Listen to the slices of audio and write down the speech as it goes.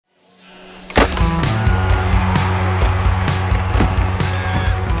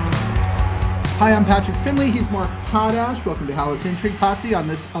Hi, I'm Patrick Finley. He's Mark Potash. Welcome to Halas Intrigue. Potsy, on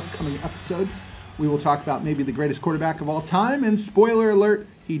this upcoming episode, we will talk about maybe the greatest quarterback of all time. And spoiler alert,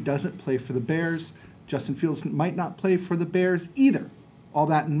 he doesn't play for the Bears. Justin Fields might not play for the Bears either. All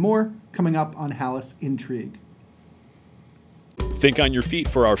that and more coming up on Halas Intrigue. Think on your feet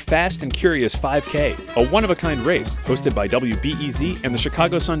for our Fast and Curious 5K, a one-of-a-kind race hosted by WBEZ and the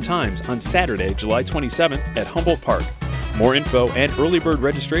Chicago Sun-Times on Saturday, July 27th at Humboldt Park. More info and early bird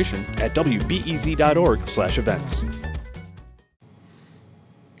registration at wbez.org/events.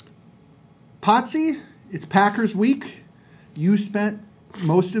 Potsy, it's Packers week. You spent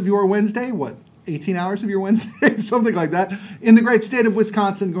most of your Wednesday, 18 hours of your Wednesday, something like that, in the great state of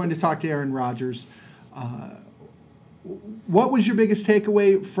Wisconsin, going to talk to Aaron Rodgers. What was your biggest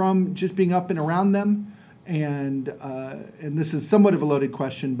takeaway from just being up and around them? And this is somewhat of a loaded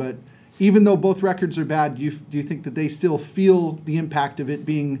question, but even though both records are bad, do you think that they still feel the impact of it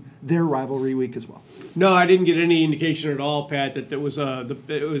being their rivalry week as well? No, I didn't get any indication at all, Pat, that it was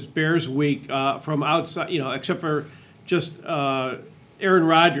Bears week from outside. Except for just Aaron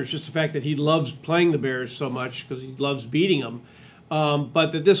Rodgers, just the fact that he loves playing the Bears so much because he loves beating them.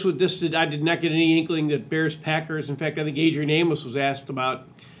 But that I did not get any inkling that Bears Packers. In fact, I think Adrian Amos was asked about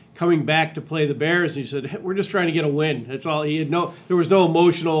coming back to play the Bears, and he said, "We're just trying to get a win." That's all. There was no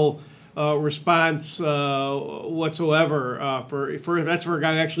emotional response whatsoever for that's for a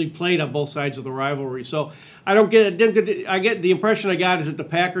guy who actually played on both sides of the rivalry. So I get the impression I got is that the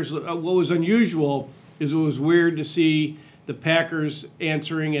Packers. What was unusual is it was weird to see the Packers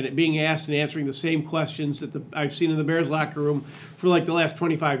answering and being asked and answering the same questions that I've seen in the Bears locker room for like the last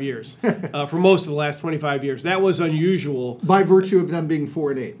 25 years, for most of the last 25 years. That was unusual. By virtue of them being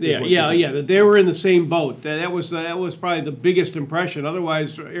 4-8. Yeah. That they were in the same boat. That was probably the biggest impression.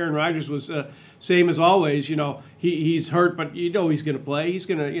 Otherwise, Aaron Rodgers was same as always. He's hurt, but he's going to play. He's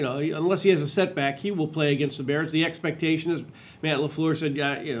going to, unless he has a setback, he will play against the Bears. The expectation is, Matt LaFleur said,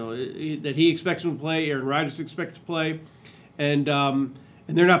 that he expects him to play. Aaron Rodgers expects to play. And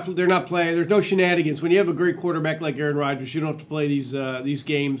they're not playing. There's no shenanigans. When you have a great quarterback like Aaron Rodgers, you don't have to play these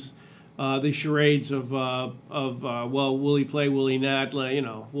games, these charades of will he play, will he not?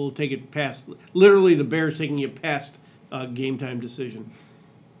 We'll take it past. Literally, the Bears taking it past game time decision.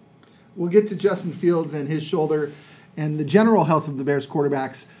 We'll get to Justin Fields and his shoulder and the general health of the Bears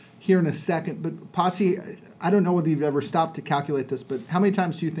quarterbacks here in a second. But Potsy, I don't know whether you've ever stopped to calculate this, but how many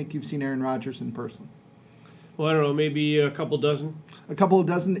times do you think you've seen Aaron Rodgers in person? Well, I don't know, maybe a couple dozen. A couple of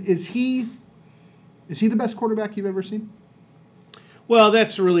dozen. Is he the best quarterback you've ever seen? Well,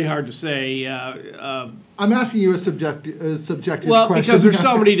 that's really hard to say. I'm asking you a subjective question. Well, because there's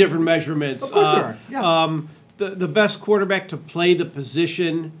so many different measurements. Of course there are. Yeah. The best quarterback to play the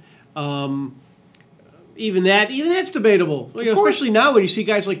position, even that's debatable. Especially now when you see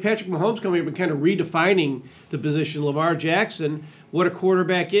guys like Patrick Mahomes coming up and kind of redefining the position. Lamar Jackson, what a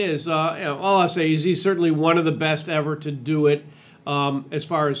quarterback is. All I'll say is he's certainly one of the best ever to do it as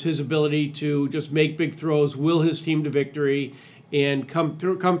far as his ability to just make big throws, will his team to victory, and come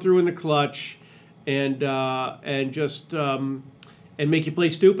through in the clutch, and make you play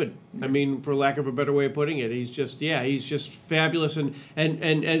stupid. I mean, for lack of a better way of putting it, he's just fabulous, and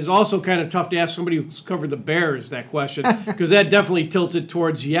it's also kind of tough to ask somebody who's covered the Bears that question because that definitely tilts it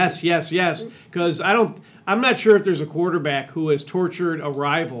towards yes. Because I'm not sure if there's a quarterback who has tortured a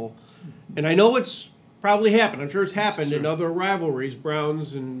rival, and I know it's probably happened. I'm sure it's happened in other rivalries,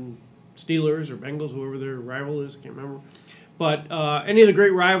 Browns and Steelers or Bengals, whoever their rival is, I can't remember. But any of the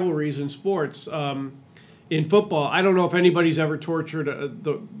great rivalries in sports, in football, I don't know if anybody's ever tortured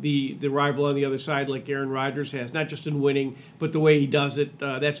the rival on the other side like Aaron Rodgers has, not just in winning, but the way he does it.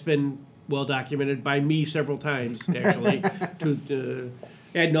 That's been well documented by me several times, actually, to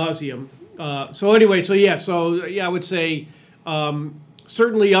ad nauseum. I would say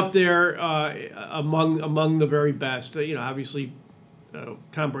certainly up there among the very best. Obviously,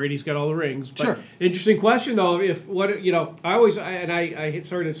 Tom Brady's got all the rings. But sure. Interesting question though. I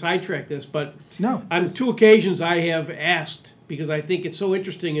started to sidetrack this, but no, on two occasions I have asked because I think it's so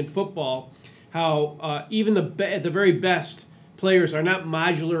interesting in football how even the very best players are not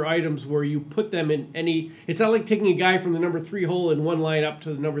modular items where you put them in any. It's not like taking a guy from the number 3 hole in one lineup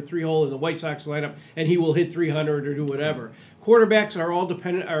to the number 3 hole in the White Sox lineup and he will hit 300 or do whatever. Quarterbacks are all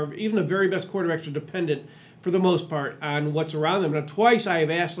dependent, or even the very best quarterbacks are dependent for the most part on what's around them. Now, twice I have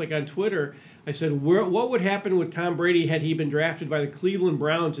asked, like on Twitter, I said, what would happen with Tom Brady had he been drafted by the Cleveland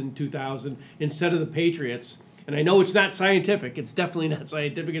Browns in 2000 instead of the Patriots? And I know it's not scientific. It's definitely not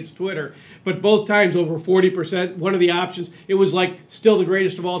scientific. It's Twitter. But both times, over 40%, one of the options, it was like still the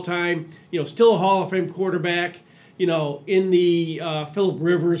greatest of all time, still a Hall of Fame quarterback, in the Phillip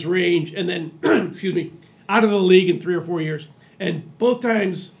Rivers range, and then, excuse me, out of the league in 3 or 4 years. And both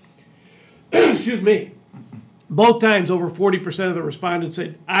times, excuse me, both times over 40% of the respondents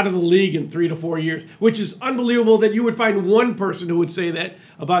said out of the league in 3 to 4 years, which is unbelievable that you would find one person who would say that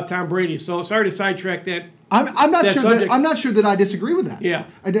about Tom Brady. So sorry to sidetrack that. I'm not sure that I disagree with that. Yeah.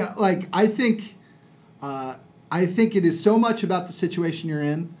 I think it is so much about the situation you're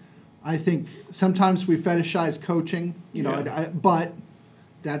in. I think sometimes we fetishize coaching, but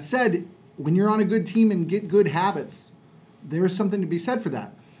that said, when you're on a good team and get good habits, there is something to be said for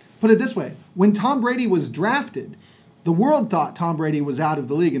that. Put it this way. When Tom Brady was drafted, the world thought Tom Brady was out of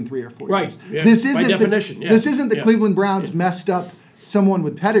the league in 3 or 4 years. Right. Yeah. This By isn't definition. This isn't the Cleveland Browns messed up someone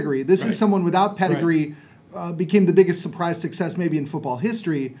with pedigree. This is someone without pedigree became the biggest surprise success maybe in football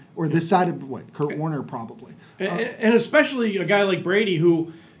history, or this side of Kurt Warner probably. And especially a guy like Brady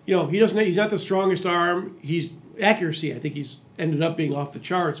who, he's not the strongest arm. He's accuracy. I think he's ended up being off the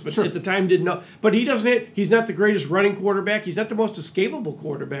charts, but at the time didn't know. But he's not the greatest running quarterback. He's not the most escapable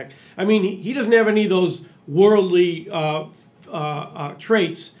quarterback. I mean, he doesn't have any of those worldly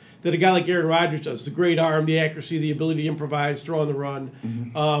traits that a guy like Aaron Rodgers does. The great arm, the accuracy, the ability to improvise, throw on the run.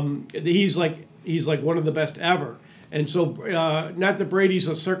 Mm-hmm. He's like one of the best ever. And so, not that Brady's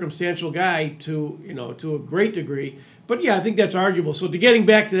a circumstantial guy to a great degree, but yeah, I think that's arguable. So, getting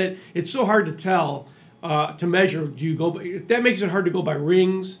back to that, it's so hard to tell. To measure, that makes it hard to go by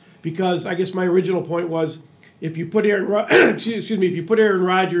rings, because I guess my original point was if you put Aaron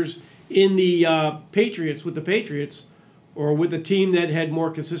Rodgers in the Patriots with the Patriots, or with a team that had more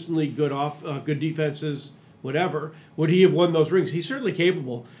consistently good defenses, whatever, would he have won those rings? He's certainly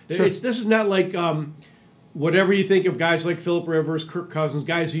capable. Sure. This is not like whatever you think of guys like Phillip Rivers, Kirk Cousins,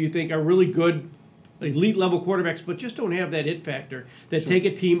 guys who you think are really good elite level quarterbacks, but just don't have that it factor that take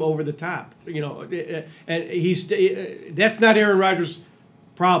a team over the top. And that's not Aaron Rodgers'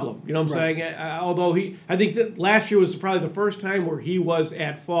 problem. You know what I'm saying? Although I think that last year was probably the first time where he was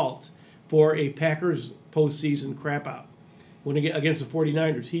at fault for a Packers postseason crap out. When against the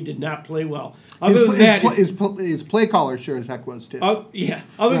 49ers, he did not play well. His play caller sure as heck was too.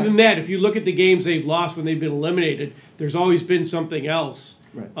 Other than that, if you look at the games they've lost when they've been eliminated, there's always been something else.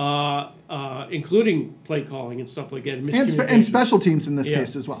 Right. Including play calling and stuff like that, and special teams in this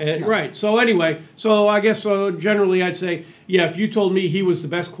case as well. Right. So anyway, I guess generally I'd say, if you told me he was the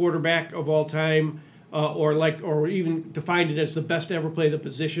best quarterback of all time, or even defined it as the best to ever play the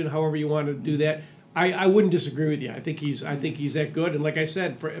position, however you want to do that, I wouldn't disagree with you. I think he's that good. And like I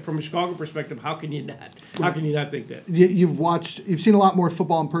said, from a Chicago perspective, how can you not? How can you not think that? You've seen a lot more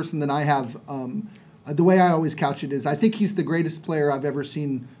football in person than I have. The way I always couch it is, I think he's the greatest player I've ever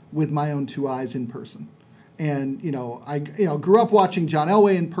seen with my own 2 eyes in person. And I grew up watching John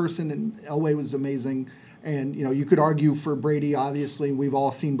Elway in person, and Elway was amazing. And you could argue for Brady. Obviously, we've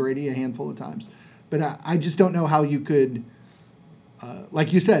all seen Brady a handful of times, but I just don't know how you could,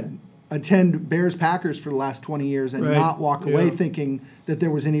 like you said, attend Bears-Packers for the last 20 years and not walk away thinking that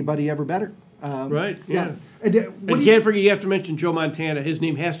there was anybody ever better. Right. Yeah. And can't forget, you have to mention Joe Montana. His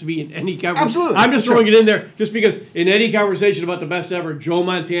name has to be in any conversation. Absolutely. I'm just throwing it in there just because in any conversation about the best ever, Joe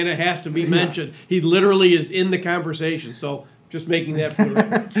Montana has to be mentioned. He literally is in the conversation. So just making that for the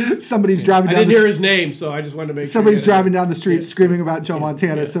record. Somebody's driving down I didn't hear his name, so I just wanted to make somebody's driving down the street screaming about Joe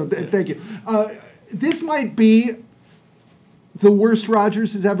Montana. So thank you. This might be the worst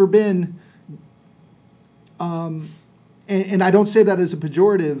Rodgers has ever been. And I don't say that as a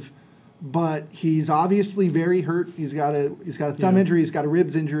pejorative, but he's obviously very hurt. He's got a thumb injury. He's got a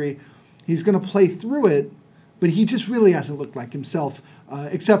ribs injury. He's going to play through it, but he just really hasn't looked like himself,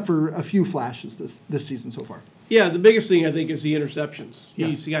 except for a few flashes this season so far. Yeah, the biggest thing I think is the interceptions. Yeah.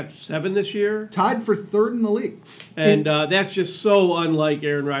 He's got 7 this year. Tied for 3rd in the league. And that's just so unlike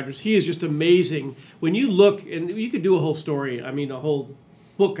Aaron Rodgers. He is just amazing. When you look, and you could do a whole story, a whole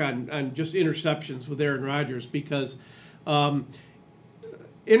book on just interceptions with Aaron Rodgers, because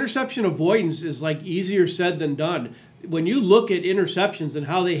interception avoidance is like easier said than done. When you look at interceptions and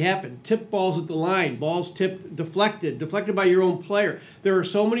how they happen, tipped balls at the line, balls tipped, deflected by your own player. There are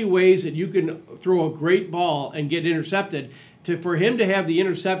so many ways that you can throw a great ball and get intercepted. For him to have the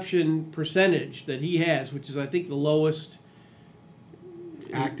interception percentage that he has, which is I think the lowest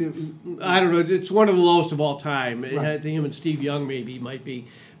active. I don't know. It's one of the lowest of all time. Right. I think him and Steve Young maybe might be,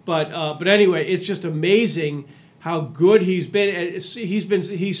 but anyway, it's just amazing how good he's been.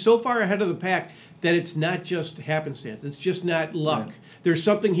 He's so far ahead of the pack that it's not just happenstance. It's just not luck. Yeah. There's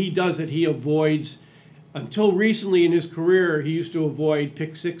something he does that he avoids until recently in his career, he used to avoid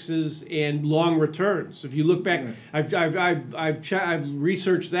pick sixes and long returns. If you look back, I've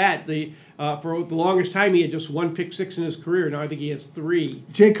researched that. For the longest time, he had just one pick six in his career. Now I think he has 3.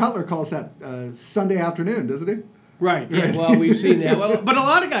 Jay Cutler calls that Sunday afternoon, doesn't he? Right. Yeah. Well, we've seen that. Well, but a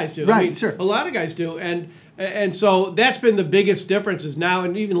lot of guys do. Right. Sure. A lot of guys do, and so that's been the biggest difference. Is now,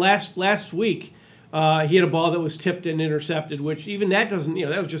 and even last week, he had a ball that was tipped and intercepted, which even that doesn't.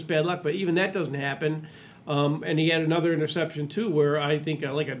 That was just bad luck. But even that doesn't happen. And he had another interception too, where I think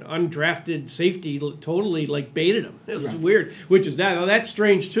like an undrafted safety totally like baited him. It was weird. Which is that? Now that's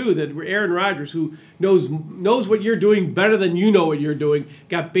strange too. That Aaron Rodgers, who knows what you're doing better than you know what you're doing,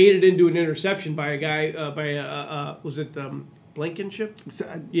 got baited into an interception by a guy was it Blankenship?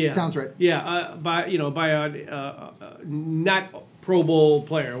 Yeah, sounds right. Yeah, by a not Pro Bowl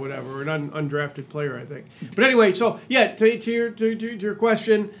player or whatever, an undrafted player, I think. But anyway, so yeah, to your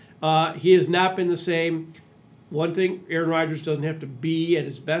question. He has not been the same. One thing, Aaron Rodgers doesn't have to be at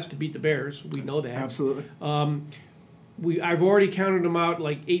his best to beat the Bears. We know that. Absolutely. I've already counted him out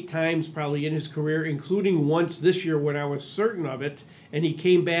like 8 times probably in his career, including once this year when I was certain of it, and he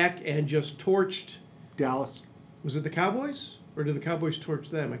came back and just torched Dallas. Was it the Cowboys? Or did the Cowboys torch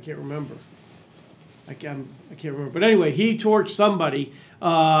them? I can't remember. I can't remember. But anyway, he torched somebody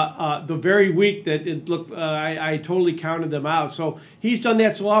the very week that it looked. I totally counted them out. So he's done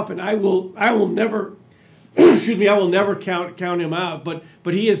that so often. I will never. Excuse me. I will never count him out.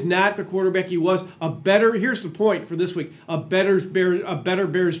 But he is not the quarterback he was. Here's the point for this week. A better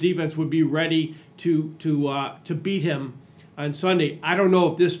Bears defense would be ready to beat him on Sunday. I don't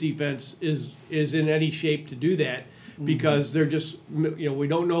know if this defense is in any shape to do that. Because they're just, we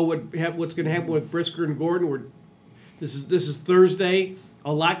don't know what's going to happen with Brisker and Gordon. This is Thursday.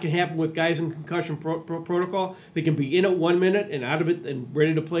 A lot can happen with guys in concussion protocol. They can be in it 1 minute and out of it and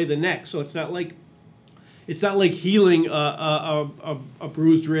ready to play the next. So it's not like healing a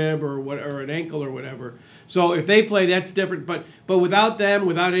bruised rib or an ankle or whatever. So if they play, that's different. But without them,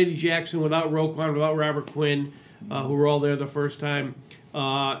 without Eddie Jackson, without Roquan, without Robert Quinn, who were all there the first time.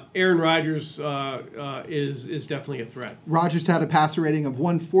 Aaron Rodgers is definitely a threat. Rodgers had a passer rating of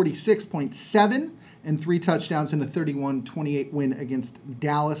 146.7 and 3 touchdowns in a 31-28 win against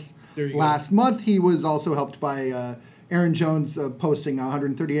Dallas last month. He was also helped by Aaron Jones posting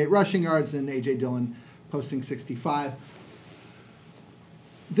 138 rushing yards and A.J. Dillon posting 65.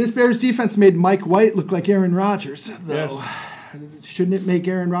 This Bears defense made Mike White look like Aaron Rodgers, though. Yes. Shouldn't it make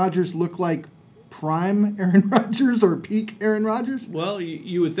Aaron Rodgers look like prime Aaron Rodgers or peak Aaron Rodgers? Well,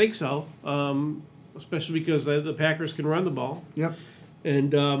 you would think so, especially because the Packers can run the ball. Yep.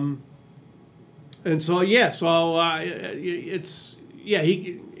 And so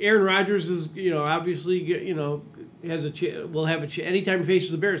Aaron Rodgers is obviously has anytime he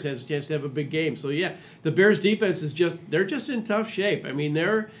faces the Bears has a chance to have a big game. So yeah, the Bears defense is they're just in tough shape. I mean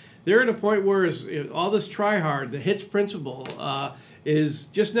they're at a point where all this try hard, the hits principle. Is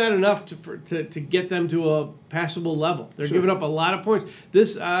just not enough to get them to a passable level. They're giving up a lot of points.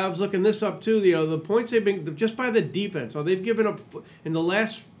 I was looking this up too. The points they've been just by the defense. So they've given up in the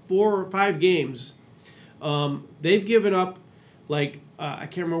last 4 or 5 games. They've given up like I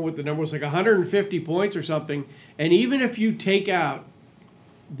can't remember what the number was, like 150 points or something. And even if you take out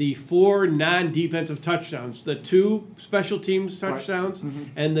the 4 non-defensive touchdowns, the 2 special teams touchdowns,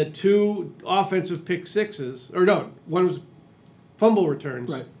 and the 2 offensive pick sixes, or no, one was fumble returns.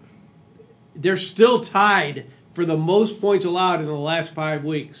 Right. They're still tied for the most points allowed in the last 5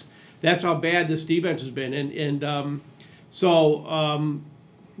 weeks. That's how bad this defense has been.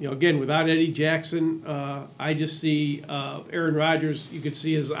 Again, without Eddie Jackson, I just see Aaron Rodgers. You could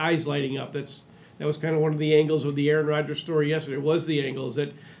see his eyes lighting up. That was kind of one of the angles of the Aaron Rodgers story yesterday. Was the angles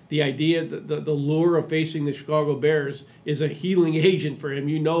that the idea that the lure of facing the Chicago Bears is a healing agent for him.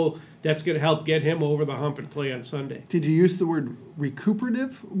 That's going to help get him over the hump and play on Sunday. Did you use the word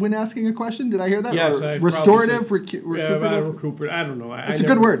recuperative when asking a question? Did I hear that? Yes, or restorative, recuperative? Yeah, recuperative. I don't know. It's a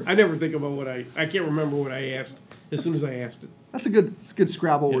good word. I never think about I can't remember what I asked as soon as I asked it. That's a good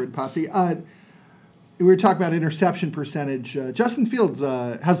Scrabble word, Potsy. We were talking about interception percentage. Justin Fields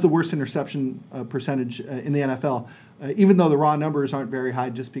has the worst interception percentage in the NFL, even though the raw numbers aren't very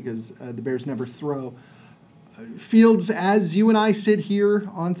high just because the Bears never throw. Fields, as you and I sit here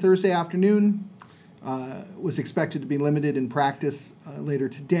on Thursday afternoon, was expected to be limited in practice later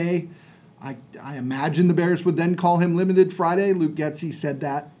today. I imagine the Bears would then call him limited Friday. Luke Getsy said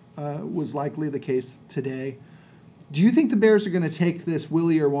that was likely the case today. Do you think the Bears are going to take this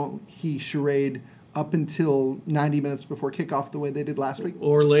Willie or won't he charade up until 90 minutes before kickoff the way they did last week?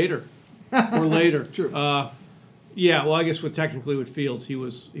 Or later. True. Yeah, well, I guess technically with Fields, he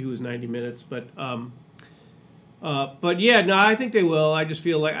was 90 minutes, but But yeah, no, I think they will. I just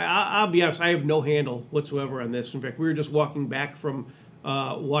feel like I'll be honest. I have no handle whatsoever on this. In fact, we were just walking back from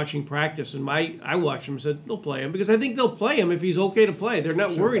watching practice, and I watched him and said they'll play him because I think they'll play him if he's okay to play. They're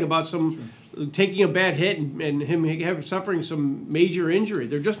not worried about taking a bad hit and him suffering some major injury.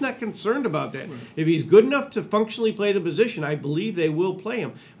 They're just not concerned about that. Right. If he's good enough to functionally play the position, I believe they will play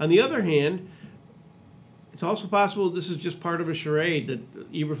him. On the other hand, it's also possible this is just part of a charade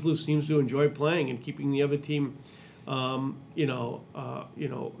that Eberflus seems to enjoy playing and keeping the other team,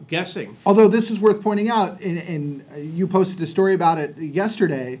 guessing. Although this is worth pointing out, and you posted a story about it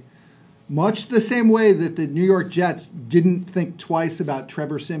yesterday, much the same way that the New York Jets didn't think twice about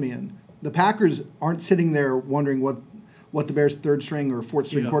Trevor Siemian, the Packers aren't sitting there wondering what the Bears' third string or fourth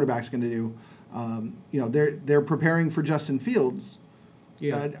string quarterback's going to do. They're preparing for Justin Fields.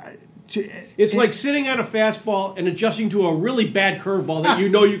 Yeah. It's like sitting on a fastball and adjusting to a really bad curveball that you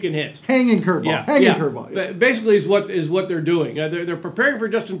can hit. Hanging curveball. Curveball. Yeah. Basically, is what they're doing. They're preparing for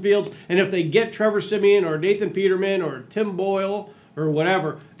Justin Fields, and if they get Trevor Siemian or Nathan Peterman or Tim Boyle or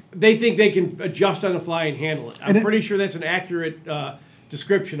whatever, they think they can adjust on the fly and handle it. I'm pretty sure that's an accurate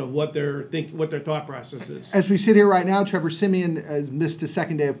description of what their thought process is. As we sit here right now, Trevor Siemian has missed his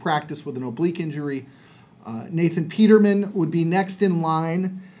second day of practice with an oblique injury. Nathan Peterman would be next in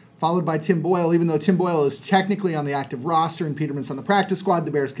line, followed by Tim Boyle. Even though Tim Boyle is technically on the active roster and Peterman's on the practice squad,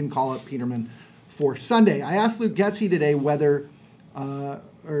 the Bears can call up Peterman for Sunday. I asked Luke Getsy today whether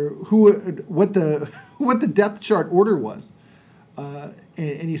what the depth chart order was,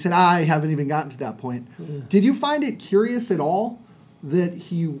 and he said, I haven't even gotten to that point. Mm. Did you find it curious at all that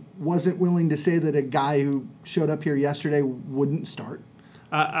he wasn't willing to say that a guy who showed up here yesterday wouldn't start?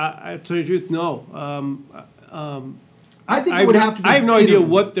 To tell you the truth, no. I think it would have to be. I have no idea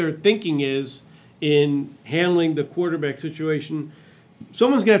what their thinking is in handling the quarterback situation.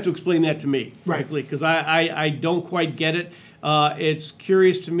 Someone's going to have to explain that to me, frankly, because I don't quite get it. It's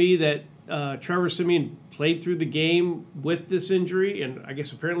curious to me that Trevor Siemian played through the game with this injury, and I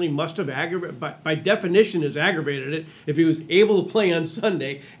guess apparently must have aggravated, by definition has aggravated it, if he was able to play on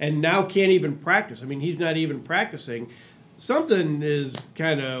Sunday and now can't even practice. I mean, he's not even practicing. Something is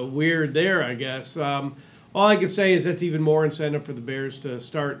kind of weird there, I guess. All I can say is that's even more incentive for the Bears to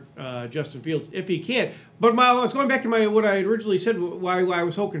start Justin Fields if he can. But I was going back to what I originally said, why I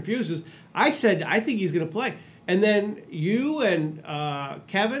was so confused is I said I think he's going to play. And then you and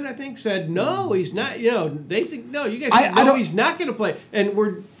Kevin, I think, said, no, he's not. They think, no, you guys know he's not going to play. And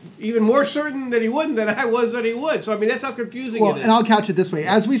we're even more certain that he wouldn't than I was that he would. So, I mean, that's how confusing it is. And I'll couch it this way.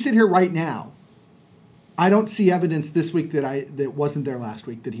 As we sit here right now, I don't see evidence this week that wasn't there last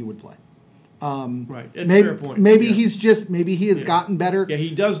week that he would play. Right. That's a fair point. Maybe maybe he has gotten better. Yeah,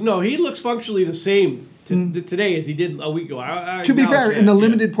 he does. No, he looks functionally the same today as he did a week ago. To be fair, in the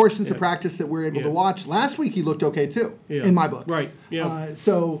limited portions of practice that we're able to watch, last week he looked okay too, in my book. Right. Yeah.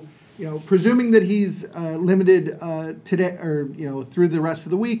 So, presuming that he's limited today or through the rest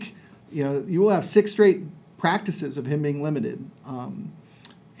of the week, you will have 6 straight practices of him being limited.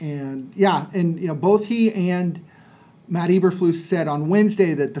 Both he and Matt Eberflus said on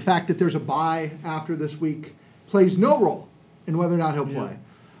Wednesday that the fact that there's a bye after this week plays no role in whether or not he'll play.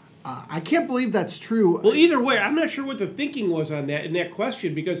 I can't believe that's true. Well, either way, I'm not sure what the thinking was on that in that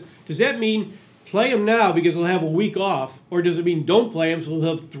question, because does that mean play him now because he'll have a week off, or does it mean don't play him so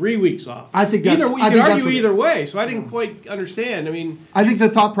he'll have 3 weeks off? I think that's... You can argue either way, so I didn't quite understand. I think the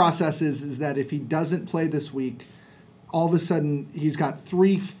thought process is that if he doesn't play this week, all of a sudden he's got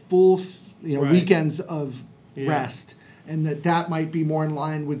 3 full weekends of rest. And that might be more in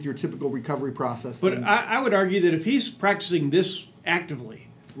line with your typical recovery process. But I would argue that if he's practicing this actively,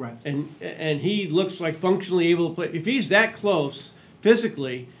 right, and he looks like functionally able to play, if he's that close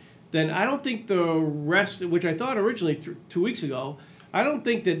physically, then I don't think the rest, which I thought originally 2 weeks ago, I don't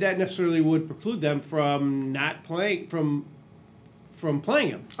think that necessarily would preclude them from not playing from playing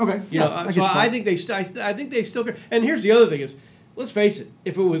him. Okay. I think they still care. And here's the other thing is, let's face it,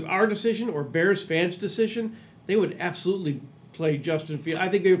 if it was our decision or Bears fans' decision, they would absolutely play Justin Fields. I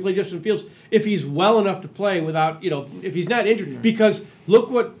think they would play Justin Fields if he's well enough to play without, if he's not injured. Yeah. Because look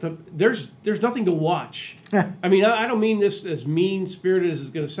there's nothing to watch. I mean, I don't mean this as mean-spirited as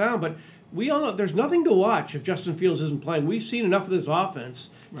it's going to sound, but we all know there's nothing to watch if Justin Fields isn't playing. We've seen enough of this offense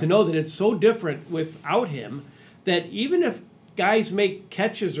to know that it's so different without him that even if guys make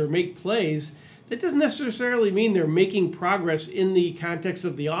catches or make plays, that doesn't necessarily mean they're making progress in the context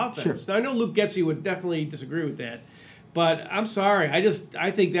of the offense. Sure. Now, I know Luke Getsy would definitely disagree with that, But I'm sorry.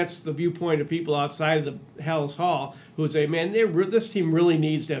 I think that's the viewpoint of people outside of the Hallis Hall who would say, man, this team really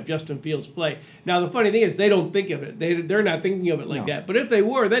needs to have Justin Fields play. Now, the funny thing is they don't think of it. They're not thinking of it like that. But if they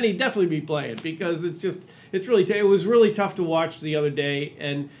were, then he'd definitely be playing because it was really tough to watch the other day.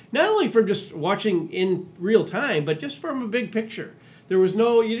 And not only from just watching in real time, but just from a big picture. There was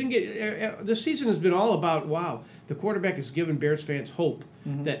this season has been all about, wow, the quarterback has given Bears fans hope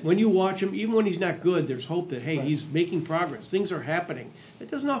that when you watch him, even when he's not good, there's hope that, hey, he's making progress. Things are happening. It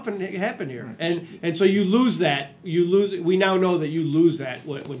doesn't often happen here. And so you lose that. We now know that you lose that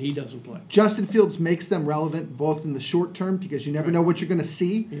when he doesn't play. Justin Fields makes them relevant both in the short term because you never know what you're going to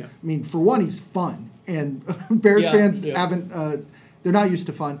see. Yeah. I mean, for one, he's fun. And Bears fans haven't they're not used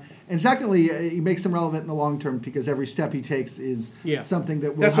to fun. And secondly, he makes them relevant in the long term because every step he takes is something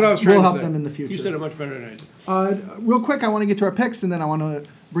that will help them in the future. You said it much better than I did. Real quick, I want to get to our picks, and then I want to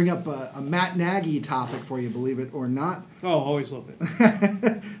bring up a Matt Nagy topic for you, believe it or not. Oh, always love it.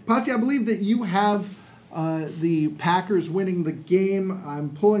 Patsy, I believe that you have the Packers winning the game. I'm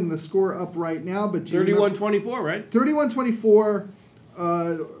pulling the score up right now. But 31-24, right? 31-24.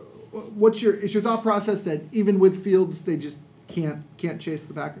 Is your thought process that even with Fields, they just can't chase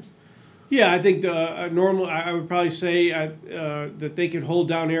the Packers? Yeah, I think I would probably say that they could hold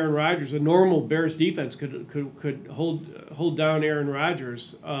down Aaron Rodgers. A normal Bears defense could hold down Aaron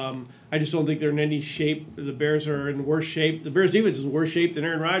Rodgers. I just don't think they're in any shape. The Bears are in worse shape. The Bears defense is in worse shape than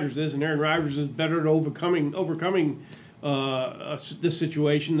Aaron Rodgers is, and Aaron Rodgers is better at overcoming this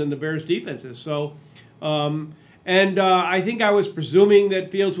situation than the Bears defense is. So, I think I was presuming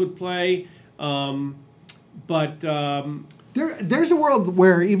that Fields would play, but. There's a world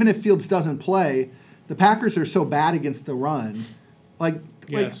where even if Fields doesn't play, the Packers are so bad against the run. Like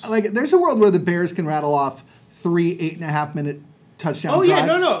there's a world where the Bears can rattle off 3 8.5-minute touchdown drives.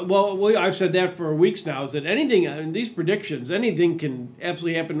 Yeah, no. Well, I've said that for weeks now, is that anything in these predictions, anything can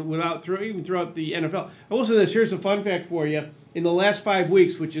absolutely happen even throughout the NFL. I will say this, here's a fun fact for you. In the last 5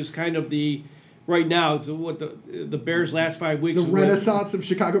 weeks, which is kind of right now, it's what the Bears' last 5 weeks. The renaissance of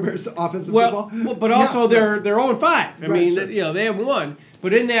Chicago Bears offensive football. Well, but also they're 0-5. I mean, sure. They have won.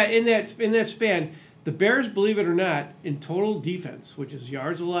 But in that span, the Bears, believe it or not, in total defense, which is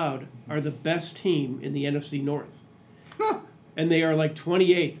yards allowed, are the best team in the NFC North. And they are like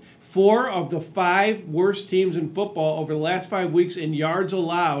 28th. 4 of the 5 worst teams in football over the last 5 weeks in yards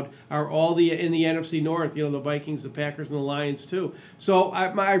allowed are all in the NFC North. The Vikings, the Packers, and the Lions too. So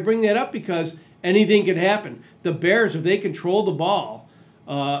I bring that up because anything can happen. The Bears, if they control the ball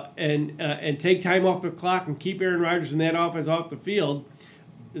and take time off the clock and keep Aaron Rodgers and that offense off the field,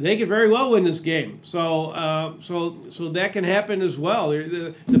 they could very well win this game. So that can happen as well.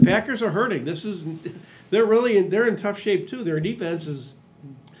 The Packers are hurting. They're in tough shape too. Their defense is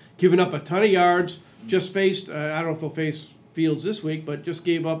giving up a ton of yards. Just faced I don't know if they'll face Fields this week, but just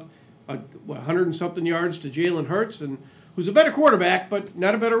gave up 100 and something yards to Jalen Hurts, and who's a better quarterback, but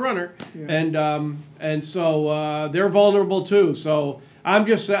not a better runner. Yeah. And so they're vulnerable too. So I'm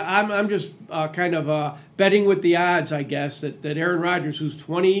just kind of betting with the odds, I guess, that Aaron Rodgers, who's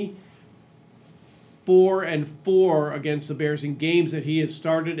 24-4 against the Bears in games that he has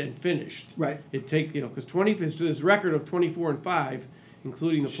started and finished. Right. Because his record of 24-5,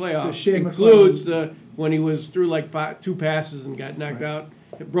 including the playoffs, the includes when he was through like 2 passes and got knocked out.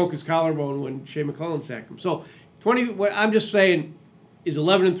 It broke his collarbone when Shea McClellan sacked him. So I'm just saying, he's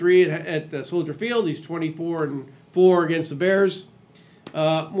 11-3 at Soldier Field. He's 24-4 against the Bears.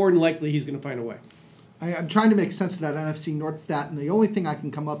 More than likely, he's going to find a way. I'm trying to make sense of that NFC North stat, and the only thing I can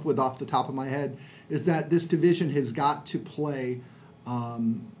come up with off the top of my head is that this division has got to play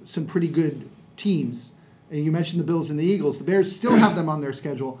some pretty good teams. And you mentioned the Bills and the Eagles. The Bears still have them on their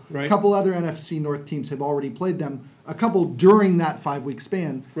schedule. Right. A couple other NFC North teams have already played them. A couple during that 5-week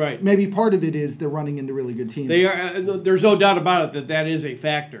span. Right. Maybe part of it is they're running into really good teams. They are. There's no doubt about it that is a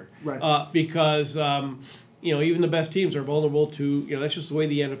factor. Right. Because even the best teams are vulnerable to that's just the way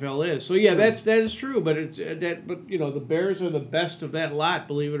the NFL is. So yeah, that is true. But the Bears are the best of that lot,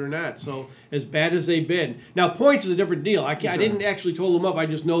 believe it or not. So as bad as they've been, now points is a different deal. I didn't actually total them up. I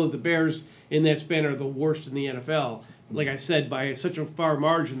just know that the Bears in that span are the worst in the NFL. Like I said, by such a far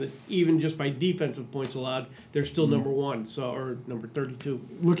margin that even just by defensive points allowed, they're still number 1, or number 32.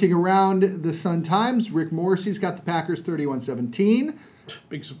 Looking around the Sun-Times, Rick Morrissey's got the Packers 31-17.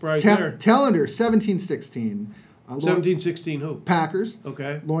 Big surprise there. Tellender 17-16. 17-16 who? Packers.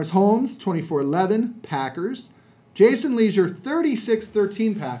 Okay. Lawrence Holmes 24-11 Packers. Jason Leisure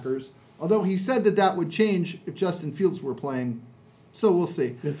 36-13 Packers. Although he said that would change if Justin Fields were playing. So we'll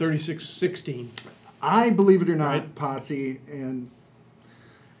see. 36-16. I believe it or not, Potsy, and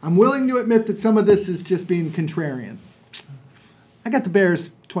I'm willing to admit that some of this is just being contrarian. I got the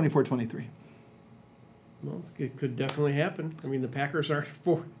Bears 24-23. Well, it could definitely happen. I mean, the Packers are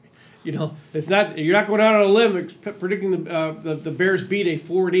it's not. You're not going out on a limb predicting the Bears beat a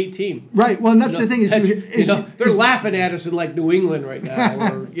 4-8 team. Right. Well, and that's the thing they're laughing at us in like New England right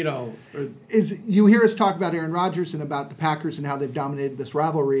now, you hear us talk about Aaron Rodgers and about the Packers and how they've dominated this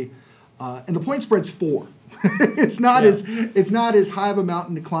rivalry, and the point spread's 4. It's not as high of a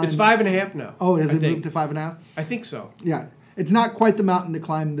mountain to climb. It's 5.5 now. Oh, has it moved to 5.5? I think so. Yeah. It's not quite the mountain to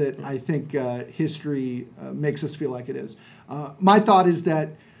climb that I think history makes us feel like it is. My thought is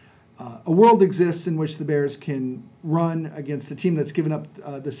that a world exists in which the Bears can run against a team that's given up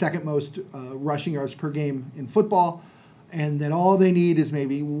the second most rushing yards per game in football, and that all they need is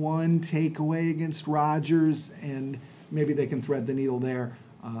maybe one takeaway against Rodgers, and maybe they can thread the needle there.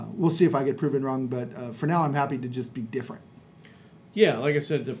 We'll see if I get proven wrong, but for now I'm happy to just be different. Yeah, like I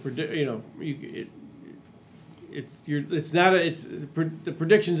said, the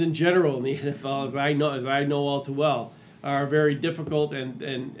predictions in general in the NFL, as I know all too well, are very difficult,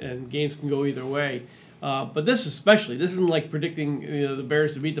 and games can go either way. But this isn't like predicting the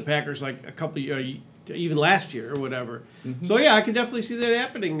Bears to beat the Packers like a couple even last year or whatever. Mm-hmm. So yeah, I can definitely see that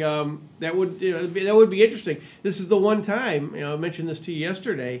happening. That would be interesting. This is the one time, I mentioned this to you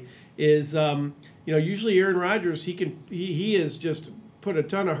yesterday, is usually Aaron Rodgers he has just put a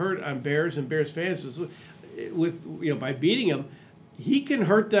ton of hurt on Bears and Bears fans with by beating them. He can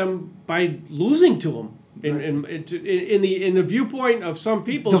hurt them by losing to them. In the viewpoint of some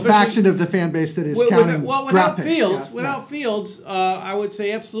people, the faction of the fan base that is counting without picks. Fields, I would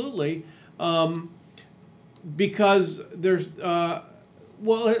say absolutely, because there's the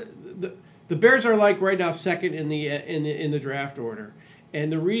Bears are like right now second in the draft order,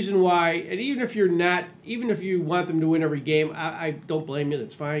 and the reason why, and even if you want them to win every game, I don't blame you.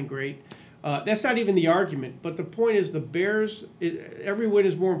 That's fine, great. That's not even the argument, but the point is the Bears, every win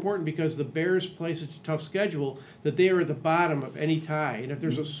is more important because the Bears play such a tough schedule that they are at the bottom of any tie. And if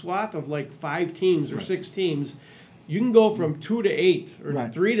there's a swath of like 5 teams or 6 teams, you can go from 2 to 8 or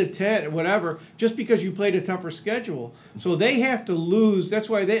 3 to 10, whatever, just because you played a tougher schedule. So they have to lose. That's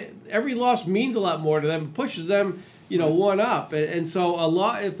why every loss means a lot more to them, pushes them, one up. And so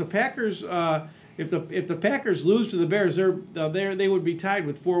if the Packers... If the Packers lose to the Bears, they would be tied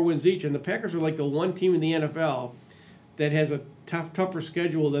with 4 wins each, and the Packers are like the one team in the NFL that has a tougher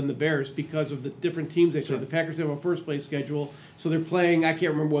schedule than the Bears because of the different teams they play. The Packers have a first place schedule, so they're playing. I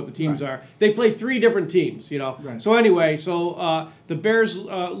can't remember what the teams are. They play 3 different teams, Right. So anyway, the Bears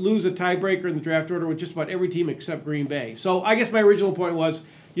lose a tiebreaker in the draft order with just about every team except Green Bay. So I guess my original point was,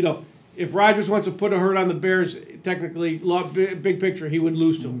 if Rodgers wants to put a hurt on the Bears, technically, big picture, he would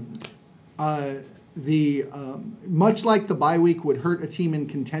lose to them. Much like the bye week would hurt a team in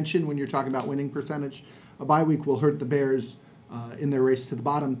contention when you're talking about winning percentage, a bye week will hurt the Bears in their race to the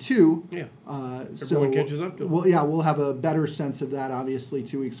bottom too. Yeah. Everyone catches up to them. We'll have a better sense of that obviously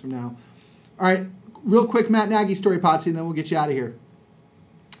 2 weeks from now. All right, real quick Matt Nagy story, Potsy, and then we'll get you out of here.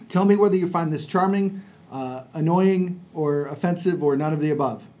 Tell me whether you find this charming, annoying, or offensive, or none of the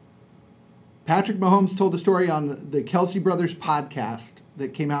above. Patrick Mahomes told the story on the Kelsey Brothers podcast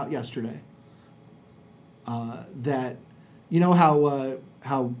that came out yesterday. That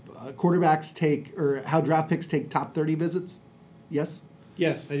how quarterbacks take, or how draft picks take top 30 visits? Yes?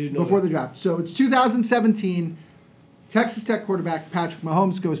 Yes, I do know before that. the draft. So it's 2017. Texas Tech quarterback Patrick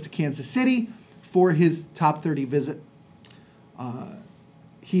Mahomes goes to Kansas City for his top 30 visit.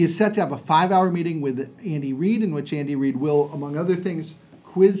 He is set to have a 5-hour meeting with Andy Reid, in which Andy Reid will, among other things,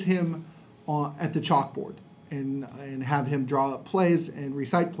 quiz him at the chalkboard and have him draw up plays and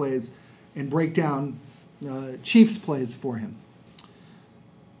recite plays and break down Chiefs plays for him.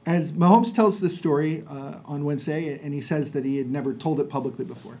 As Mahomes tells this story on Wednesday, and he says that he had never told it publicly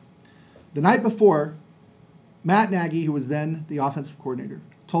before. The night before, Matt Nagy, who was then the offensive coordinator,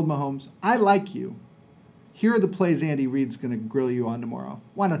 told Mahomes, "I like you. Here are the plays Andy Reid's going to grill you on tomorrow.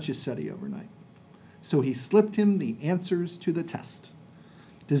 Why don't you study overnight?" So he slipped him the answers to the test.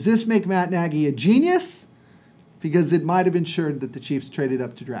 Does this make Matt Nagy a genius? Because it might have ensured that the Chiefs traded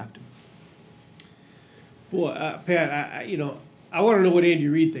up to draft him. Boy, Pat, I want to know what Andy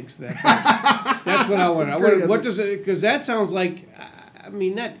Reid thinks of that. That's what I want. What does it? Because that sounds like,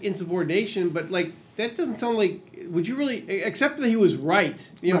 not insubordination, but like that doesn't sound like. Would you really accept that he was right?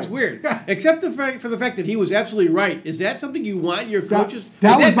 Right. It's weird. Except for the fact that he was absolutely right. Is that something you want your coaches?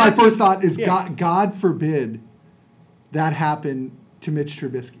 That was my first thought. God forbid that happen to Mitch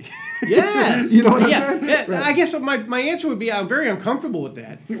Trubisky. Yes. You know what I'm yeah. saying? Yeah. Right. I guess my answer would be I'm very uncomfortable with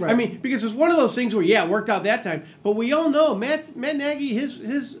that. Right. I mean, because it's one of those things where, it worked out that time. But we all know Matt Nagy,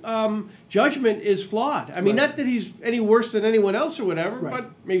 his judgment is flawed. I mean, Right. not that he's any worse than anyone else or whatever, Right.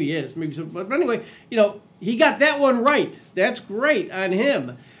 but maybe he is. Maybe some, but anyway, he got that one right. That's great on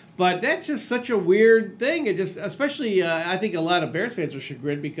him. But that's just such a weird thing. It just, especially, I think a lot of Bears fans are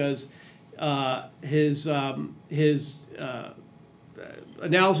chagrined because his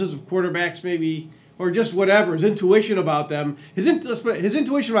analysis of quarterbacks, maybe, or just whatever, his intuition about them, his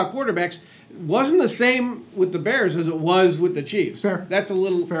intuition about quarterbacks wasn't the same with the Bears as it was with the Chiefs. Fair. That's a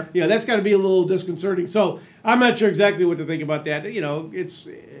little, Fair. That's got to be a little disconcerting. So I'm not sure exactly what to think about that. It's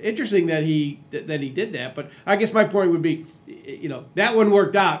interesting that he did that, but I guess my point would be, that one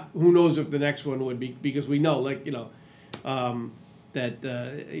worked out. Who knows if the next one would be, because we know, that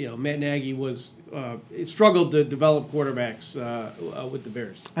Matt Nagy struggled to develop quarterbacks with the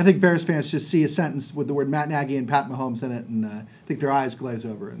Bears. I think Bears fans just see a sentence with the word Matt Nagy and Pat Mahomes in it, and I think their eyes glaze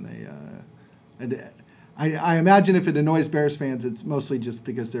over, and I imagine if it annoys Bears fans, it's mostly just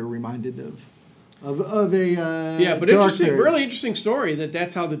because they're reminded of a but really interesting story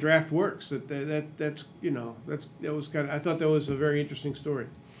that's how the draft works. That's kind of, I thought that was a very interesting story.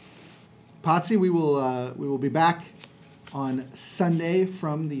 Potsy, we will be back on Sunday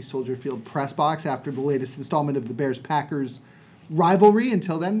from the Soldier Field press box after the latest installment of the Bears-Packers rivalry.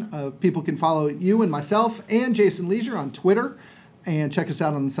 Until then, people can follow you and myself and Jason Leisure on Twitter and check us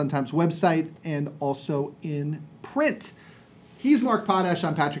out on the Sun-Times website and also in print. He's Mark Potash.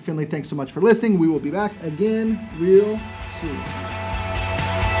 I'm Patrick Finley. Thanks so much for listening. We will be back again real soon.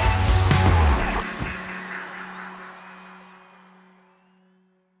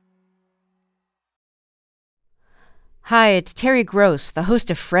 Hi, it's Terry Gross, the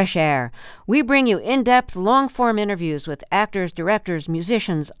host of Fresh Air. We bring you in-depth, long-form interviews with actors, directors,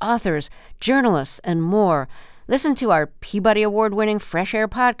 musicians, authors, journalists, and more. Listen to our Peabody Award-winning Fresh Air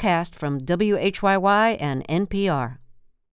podcast from WHYY and NPR.